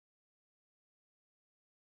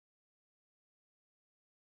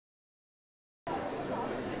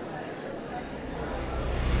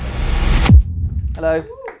Hello.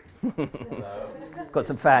 Got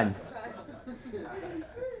some fans.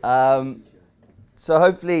 So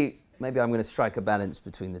hopefully, maybe I'm going to strike a balance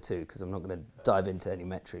between the two because I'm not going to dive into any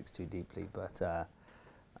metrics too deeply. But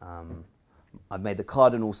I've made the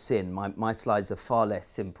cardinal sin. My slides are far less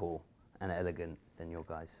simple and elegant than your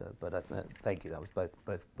guys. So, but thank you. That was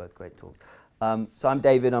both great talks. So I'm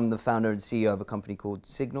David. I'm the founder and CEO of a company called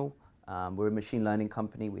Signal. We're a machine learning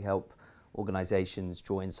company. We help organizations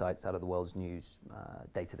draw insights out of the world's news,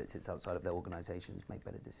 data that sits outside of their organizations, make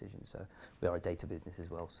better decisions. So we are a data business as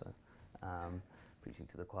well. So preaching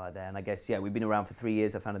to the choir there. And I guess, yeah, we've been around for 3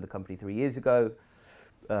 years. I founded the company 3 years ago,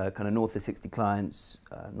 kind of north of 60 clients,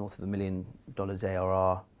 north of $1 million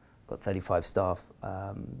ARR, got 35 staff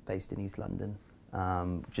based in East London.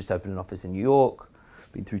 Just opened an office in New York,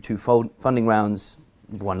 been through 2 funding rounds,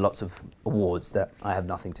 won lots of awards that I have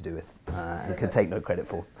nothing to do with and can take no credit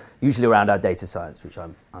for, usually around our data science, which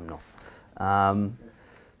I'm not.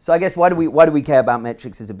 So I guess why do we care about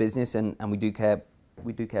metrics as a business, and we do care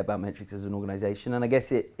about metrics as an organization, and I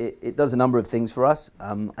guess it does a number of things for us.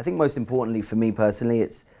 I think most importantly for me personally,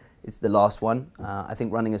 it's the last one. I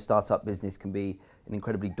think running a startup business can be an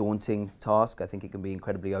incredibly daunting task. I think it can be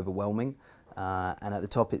incredibly overwhelming. And at the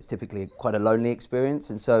top, it's typically quite a lonely experience.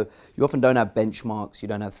 And so you often don't have benchmarks. You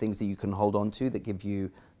don't have things that you can hold on to that give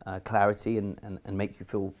you clarity and make you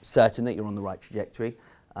feel certain that you're on the right trajectory.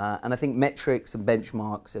 And I think metrics and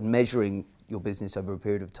benchmarks and measuring your business over a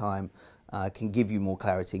period of time can give you more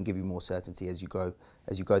clarity and give you more certainty as you grow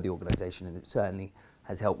the organization. And it certainly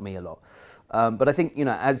has helped me a lot. But I think,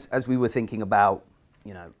 as we were thinking about,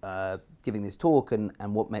 giving this talk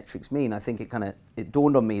and what metrics mean, I think it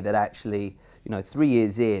dawned on me that actually, 3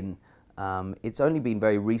 years in, it's only been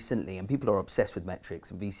very recently, and people are obsessed with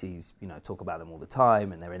metrics, and VCs, talk about them all the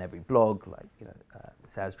time, and they're in every blog, like, the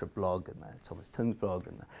Saztra blog and the Thomas Tung's blog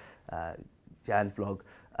and the Jan's blog.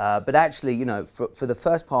 But actually, for the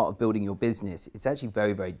first part of building your business, it's actually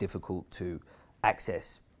very, very difficult to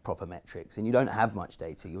access proper metrics, and you don't have much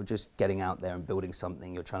data. You're just getting out there and building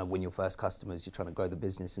something. You're trying to win your first customers. You're trying to grow the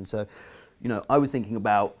business. And so, I was thinking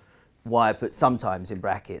about why I put sometimes in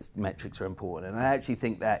brackets metrics are important. And I actually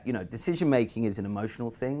think that, decision making is an emotional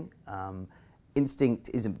thing. Instinct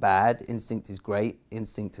isn't bad. Instinct is great.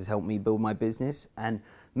 Instinct has helped me build my business. And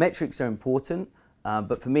metrics are important.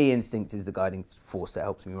 But for me, instinct is the guiding force that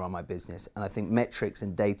helps me run my business. And I think metrics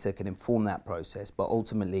and data can inform that process. But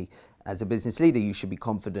ultimately, as a business leader, you should be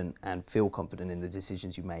confident and feel confident in the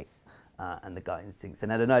decisions you make and the gut instincts.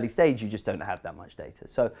 And at an early stage, you just don't have that much data.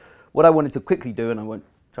 So what I wanted to quickly do, and I won't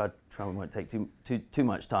take too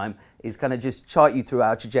much time, is kind of just chart you through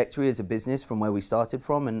our trajectory as a business from where we started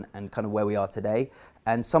from and kind of where we are today,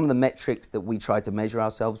 and some of the metrics that we tried to measure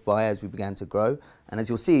ourselves by as we began to grow. And as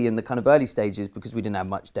you'll see in the kind of early stages, because we didn't have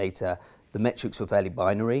much data, the metrics were fairly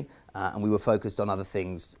binary, and we were focused on other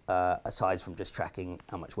things aside from just tracking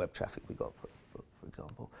how much web traffic we got, for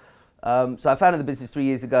example. So I founded the business 3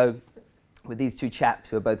 years ago with these 2 chaps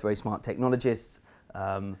who are both very smart technologists.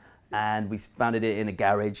 And we founded it in a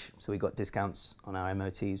garage, so we got discounts on our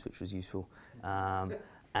MOTs, which was useful.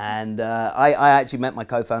 And I actually met my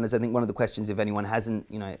co-founders. I think one of the questions, if anyone hasn't,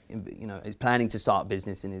 is planning to start a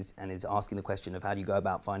business and is asking the question of how do you go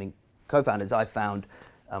about finding co-founders, I found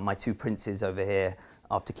my 2 princes over here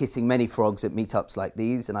after kissing many frogs at meetups like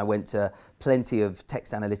these, and I went to plenty of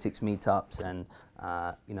text analytics meetups and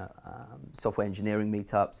software engineering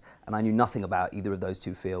meetups, and I knew nothing about either of those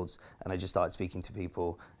 2 fields, and I just started speaking to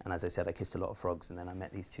people, and as I said, I kissed a lot of frogs, and then I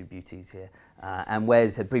met these 2 beauties here. And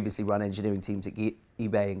Wes had previously run engineering teams at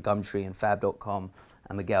eBay and Gumtree and Fab.com,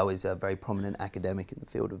 and Miguel is a very prominent academic in the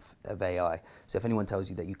field of AI. So if anyone tells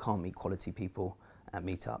you that you can't meet quality people at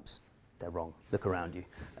meetups, they're wrong. Look around you.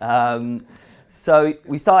 So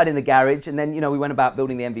we started in the garage, and then we went about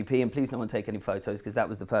building the MVP. And please, no one take any photos because that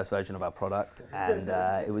was the first version of our product, and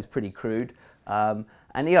it was pretty crude. And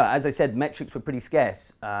as I said, metrics were pretty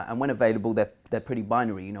scarce, and when available, they're pretty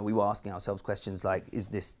binary. We were asking ourselves questions like, is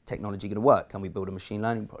this technology going to work? Can we build a machine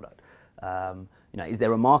learning product? Is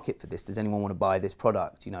there a market for this? Does anyone want to buy this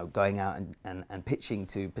product? Going out and pitching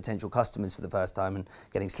to potential customers for the first time and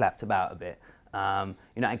getting slapped about a bit. And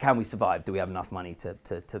can we survive? Do we have enough money to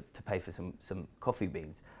pay for some coffee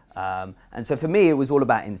beans? And so for me, it was all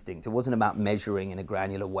about instinct. It wasn't about measuring in a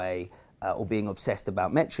granular way or being obsessed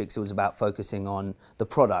about metrics. It was about focusing on the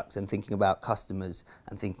product and thinking about customers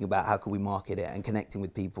and thinking about how could we market it and connecting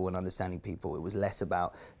with people and understanding people. It was less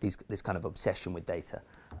about this kind of obsession with data.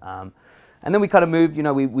 And then we kind of moved,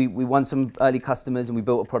 we won some early customers and we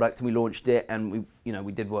built a product and we launched it, and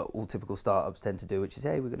we did what all typical startups tend to do, which is,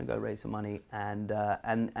 hey, we're going to go raise some money. And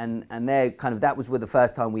there kind of, that was where the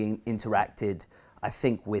first time we interacted I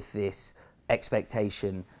think with this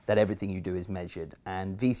expectation that everything you do is measured.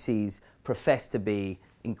 And VCs profess to be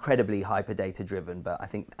incredibly hyper data driven, but I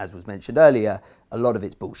think, as was mentioned earlier, a lot of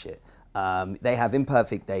it's bullshit. They have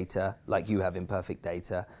imperfect data, like you have imperfect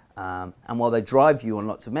data, and while they drive you on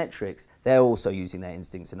lots of metrics, they're also using their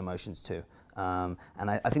instincts and emotions too. And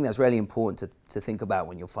I think that's really important to think about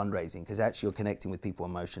when you're fundraising, because actually you're connecting with people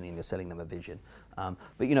emotionally and you're selling them a vision.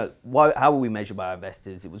 But you know, how were we measured by our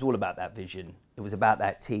investors? It was all about that vision. It was about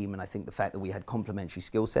that team, and I think the fact that we had complementary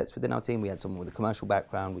skill sets within our team. We had someone with a commercial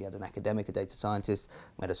background, we had an academic, a data scientist,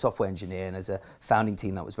 we had a software engineer, and as a founding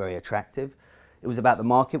team that was very attractive. It was about the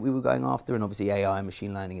market we were going after, and obviously AI and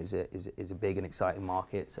machine learning is a big and exciting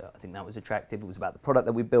market, so I think that was attractive. It was about the product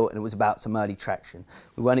that we built, and it was about some early traction.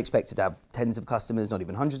 We weren't expected to have tens of customers, not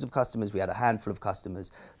even hundreds of customers. We had a handful of customers,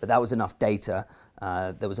 but that was enough data.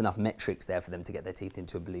 There was enough metrics there for them to get their teeth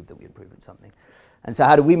into and believe that we had proven something. And so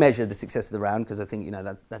how do we measure the success of the round? Because I think, you know,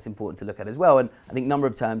 that's important to look at as well. And I think number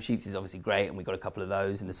of term sheets is obviously great, and we got a couple of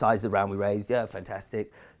those. And the size of the round we raised, yeah,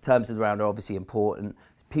 fantastic. Terms of the round are obviously important.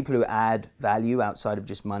 People who add value outside of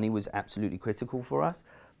just money was absolutely critical for us.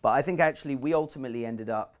 But I think actually we ultimately ended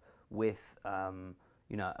up with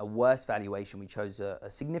you know, a worse valuation. We chose a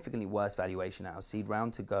significantly worse valuation at our seed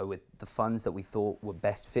round to go with the funds that we thought were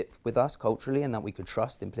best fit with us culturally and that we could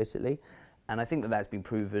trust implicitly. And I think that that's been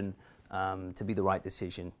proven to be the right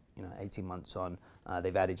decision. You know, 18 months on,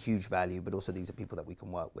 they've added huge value, but also these are people that we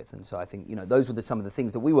can work with. And so I think, you know, those were some of the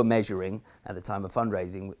things that we were measuring at the time of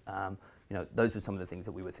fundraising. You know, those were some of the things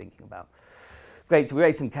that we were thinking about. Great, so we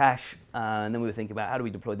raised some cash, and then we were thinking about how do we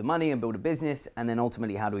deploy the money and build a business, and then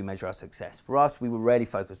ultimately how do we measure our success. For us, we were really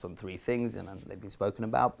focused on three things, and they've been spoken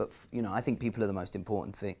about, but you know, I think people are the most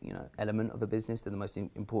important thing, you know, element of a business. They're the most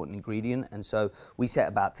important ingredient, and so we set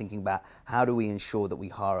about thinking about how do we ensure that we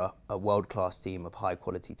hire a world-class team of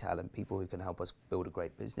high-quality talent, people who can help us build a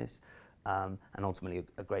great business, and ultimately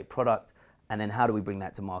a great product. And then how do we bring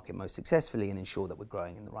that to market most successfully and ensure that we're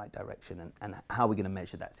growing in the right direction, and how are we going to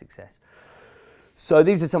measure that success? So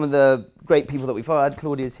these are some of the great people that we've hired.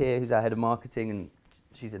 Claudia's here, who's our head of marketing, and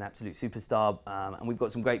she's an absolute superstar. And we've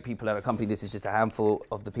got some great people at our company. This is just a handful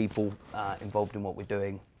of the people involved in what we're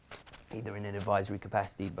doing, either in an advisory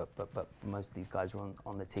capacity, but most of these guys are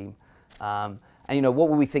on the team. And you know, what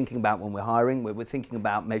were we thinking about when we're hiring? We're thinking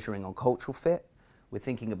about measuring on cultural fit. We're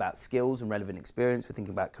thinking about skills and relevant experience. We're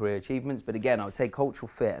thinking about career achievements. But again, I would say cultural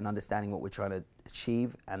fit and understanding what we're trying to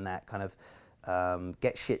achieve, and that kind of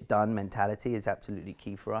get shit done mentality is absolutely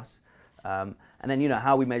key for us. And then, you know,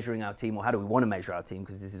 how are we measuring our team, or how do we want to measure our team?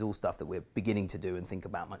 Because this is all stuff that we're beginning to do and think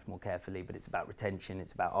about much more carefully. But it's about retention.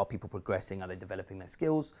 It's about, are people progressing? Are they developing their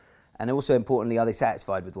skills? And also importantly, are they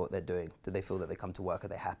satisfied with what they're doing? Do they feel that they come to work? Are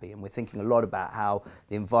they happy? And we're thinking a lot about how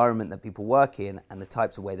the environment that people work in and the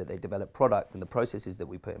types of way that they develop product and the processes that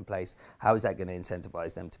we put in place, how is that going to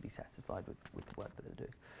incentivize them to be satisfied with the work that they're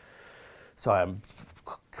doing? Sorry, I'm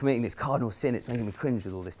committing this cardinal sin. It's making me cringe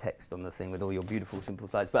with all this text on the thing, with all your beautiful, simple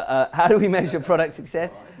slides. But how do we measure product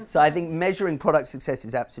success? So I think measuring product success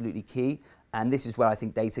is absolutely key. And this is where I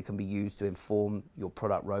think data can be used to inform your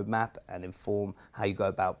product roadmap and inform how you go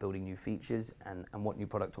about building new features and what new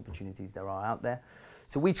product opportunities there are out there.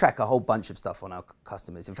 So we track a whole bunch of stuff on our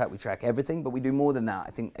customers. In fact, we track everything, but we do more than that.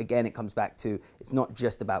 I think, again, it comes back to, it's not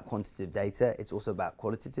just about quantitative data, it's also about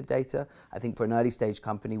qualitative data. I think for an early stage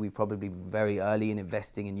company, we probably very early in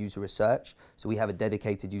investing in user research. So we have a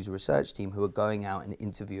dedicated user research team who are going out and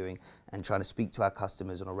interviewing and trying to speak to our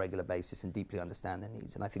customers on a regular basis and deeply understand their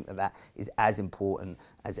needs. And I think that that is as important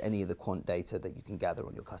as any of the quant data that you can gather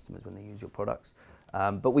on your customers when they use your products.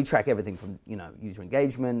 But we track everything from, you know, user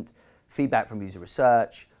engagement, feedback from user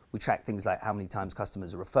research. We track things like how many times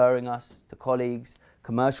customers are referring us to colleagues.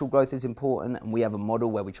 Commercial growth is important, and we have a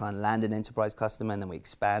model where we try and land an enterprise customer and then we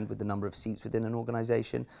expand with the number of seats within an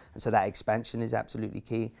organization. And so that expansion is absolutely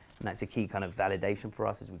key, and that's a key kind of validation for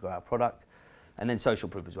us as we grow our product. And then social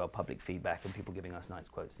proof as well, public feedback and people giving us nice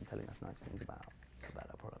quotes and telling us nice things about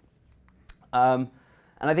our product.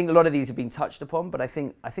 And I think a lot of these have been touched upon, but I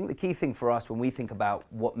think the key thing for us when we think about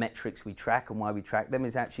what metrics we track and why we track them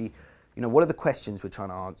is actually, you know, what are the questions we're trying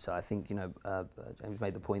to answer? I think, you know, James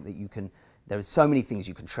made the point that there are so many things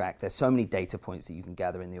you can track. There's so many data points that you can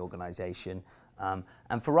gather in the organization.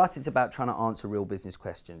 And for us, it's about trying to answer real business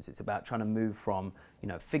questions. It's about trying to move from, you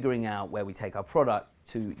know, figuring out where we take our product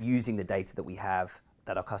to using the data that we have,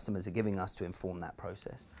 that our customers are giving us to inform that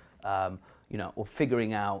process. You know, or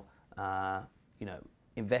figuring out, you know,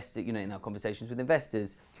 in our conversations with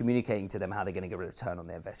investors, communicating to them how they're going to get a return on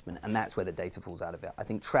their investment, and that's where the data falls out of it. I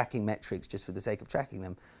think tracking metrics just for the sake of tracking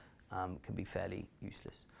them can be fairly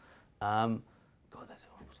useless. God, that's a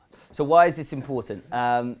horrible slide. So why is this important?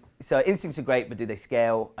 So instincts are great, but do they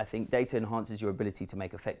scale? I think data enhances your ability to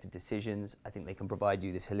make effective decisions. I think they can provide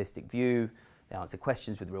you this holistic view. They answer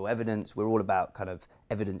questions with real evidence. We're all about kind of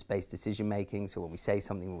evidence-based decision making. So when we say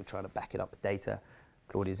something, we're trying to back it up with data.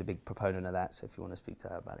 Claudia's a big proponent of that, so if you want to speak to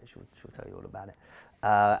her about it, she'll tell you all about it.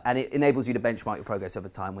 And it enables you to benchmark your progress over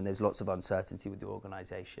time when there's lots of uncertainty with your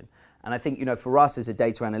organization. And I think, you know, for us as a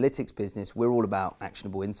data analytics business, we're all about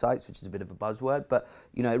actionable insights, which is a bit of a buzzword, but,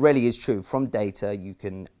 you know, it really is true. From data, you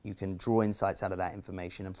can draw insights out of that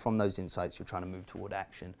information, and from those insights, you're trying to move toward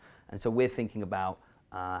action. And so we're thinking about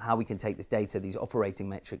how we can take this data, these operating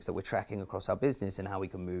metrics that we're tracking across our business, and how we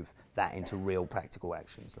can move that into real practical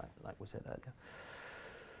actions, like we said earlier.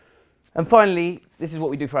 And finally, this is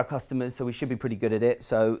what we do for our customers, so we should be pretty good at it.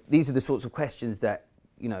 So these are the sorts of questions that,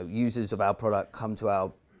 you know, users of our product come to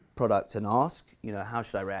our product and ask. You know, how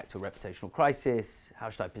should I react to a reputational crisis? How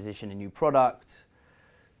should I position a new product?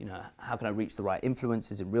 You know, how can I reach the right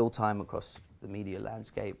influencers in real time across the media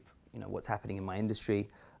landscape? You know, what's happening in my industry?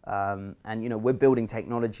 And, you know, we're building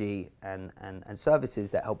technology and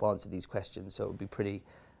services that help answer these questions, so it would be pretty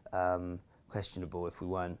questionable if we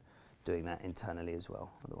weren't doing that internally as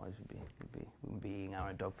well. Otherwise, we'd be eating our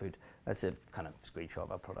own dog food. That's a kind of screenshot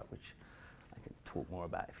of our product, which I can talk more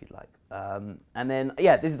about if you'd like. And then,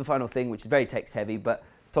 yeah, this is the final thing, which is very text heavy, but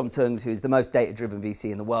Tom Tungs, who's the most data-driven VC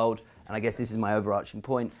in the world, and I guess this is my overarching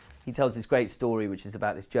point, he tells this great story, which is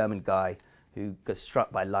about this German guy who got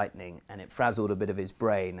struck by lightning, and it frazzled a bit of his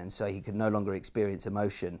brain, and so he could no longer experience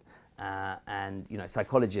emotion. And, you know,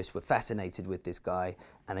 psychologists were fascinated with this guy,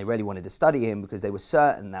 and they really wanted to study him because they were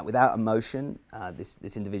certain that without emotion,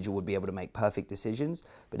 this individual would be able to make perfect decisions.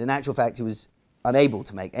 But in actual fact, he was unable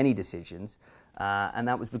to make any decisions, and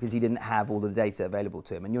that was because he didn't have all the data available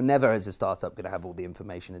to him. And you're never, as a startup, going to have all the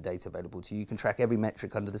information and data available to you. You can track every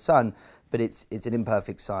metric under the sun, but it's an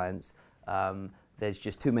imperfect science. There's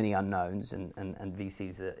just too many unknowns, and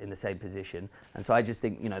VCs are in the same position. And so I just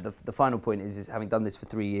think, you know, the final point is having done this for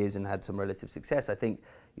 3 years and had some relative success, I think,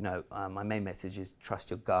 you know, my main message is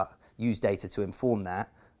trust your gut, use data to inform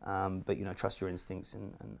that, but, you know, trust your instincts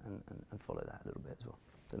and follow that a little bit as well.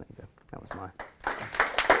 So there you go. That was mine.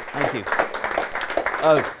 Thank you.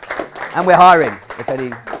 Oh, and we're hiring, if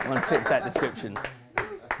anyone fits that description.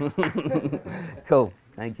 Cool.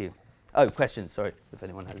 Thank you. Oh, questions, sorry, if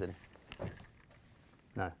anyone has any.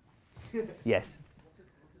 No. Yes.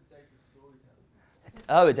 What's a data storyteller?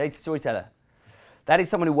 Oh, a data storyteller. That is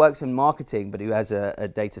someone who works in marketing, but who has a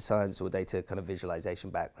data science or data kind of visualization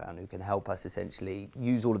background, who can help us essentially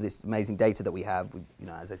use all of this amazing data that we have. You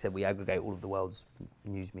know, as I said, we aggregate all of the world's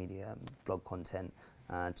news media, blog content,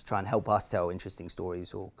 to try and help us tell interesting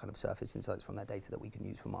stories or kind of surface insights from that data that we can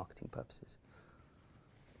use for marketing purposes.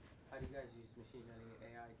 How do you guys use machine learning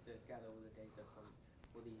and AI to gather all the data from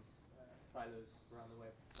all these silos around the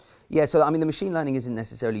web? Yeah, so I mean, the machine learning isn't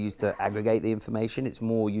necessarily used to aggregate the information. It's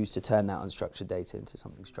more used to turn that unstructured data into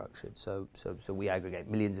something structured. So we aggregate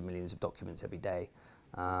millions and millions of documents every day.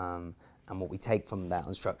 And what we take from that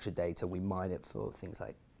unstructured data, we mine it for things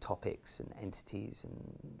like topics and entities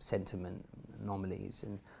and sentiment, anomalies.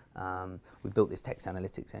 And we built this text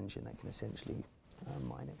analytics engine that can essentially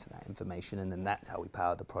mine it for that information. And then that's how we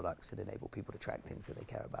power the products that enable people to track things that they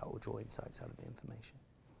care about or draw insights out of the information.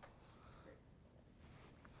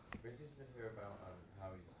 We're interested to hear about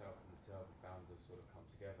how yourself and the two other founders sort of come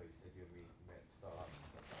together. You said you met startups and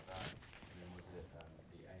stuff like that. And then was it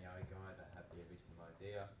the AI guy that had the original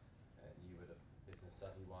idea? You were the business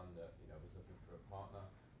savvy one that, you know, was looking for a partner.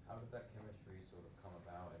 How did that chemistry sort of come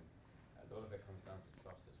about? And a lot of it comes down to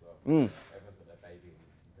trust as well. Everyone's got their baby, and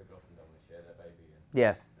people often don't want to share their baby. And,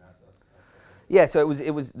 yeah. You know, Yeah. So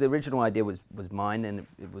it was the original idea was mine, and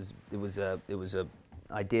it was a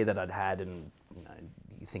idea that I'd had, and you know.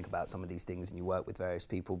 You think about some of these things and you work with various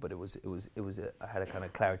people, but I had a kind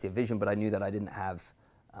of clarity of vision, but I knew that I didn't have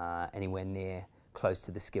anywhere near close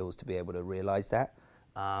to the skills to be able to realize that.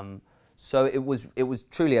 So it was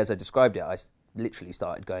truly as I described it. I literally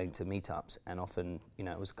started going to meetups, and often, you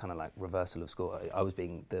know, it was kind of like reversal of school. I was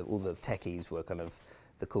being all the techies were kind of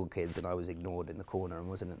the cool kids, and I was ignored in the corner,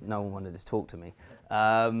 and no one wanted to talk to me,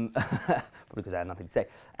 because I had nothing to say.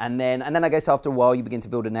 And then I guess after a while you begin to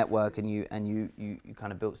build a network, and you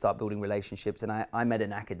kind of start building relationships. And I met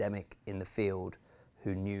an academic in the field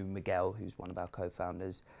who knew Miguel, who's one of our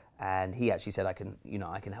co-founders, and he actually said, I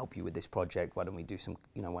can help you with this project. Why don't we do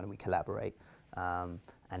why don't we collaborate?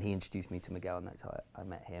 And he introduced me to Miguel, and that's how I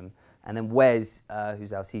met him. And then Wes,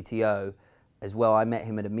 who's our CTO, as well, I met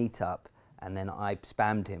him at a meetup. And then I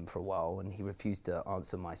spammed him for a while, and he refused to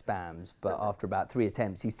answer my spams. But after about 3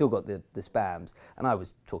 attempts, he still got the spams. And I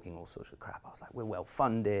was talking all sorts of crap. I was like, we're well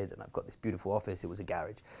funded, and I've got this beautiful office. It was a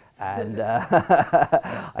garage. And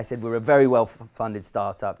I said, we're a very well funded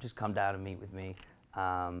startup. Just come down and meet with me.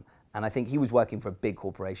 And I think he was working for a big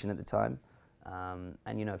corporation at the time.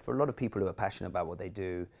 And you know, for a lot of people who are passionate about what they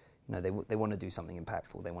do, you know, they want to do something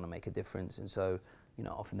impactful. They want to make a difference. And so, you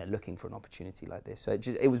know, often they're looking for an opportunity like this. So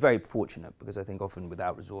it was very fortunate, because I think often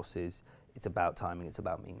without resources, it's about timing, it's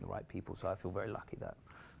about meeting the right people. So I feel very lucky that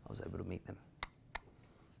I was able to meet them.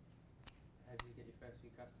 How did you get your first few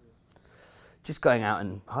customers? Just going out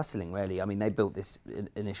and hustling, really. I mean, they built this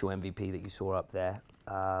initial MVP that you saw up there.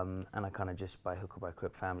 And I kind of just by hook or by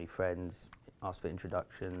crook, family, friends, asked for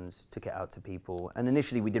introductions, took it out to people. And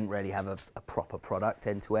initially we didn't really have a proper product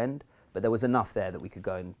end to end, but there was enough there that we could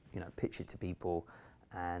go and, you know, pitch it to people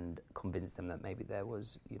and convince them that maybe there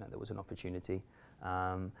was, you know, there was an opportunity.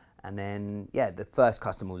 And then, yeah, the first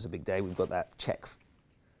customer was a big day. We've got that check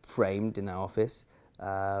framed in our office.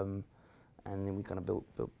 And then we kind of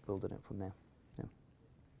building it from there. Yeah.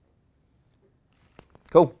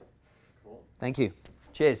 Cool. Thank you.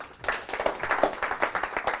 Cheers.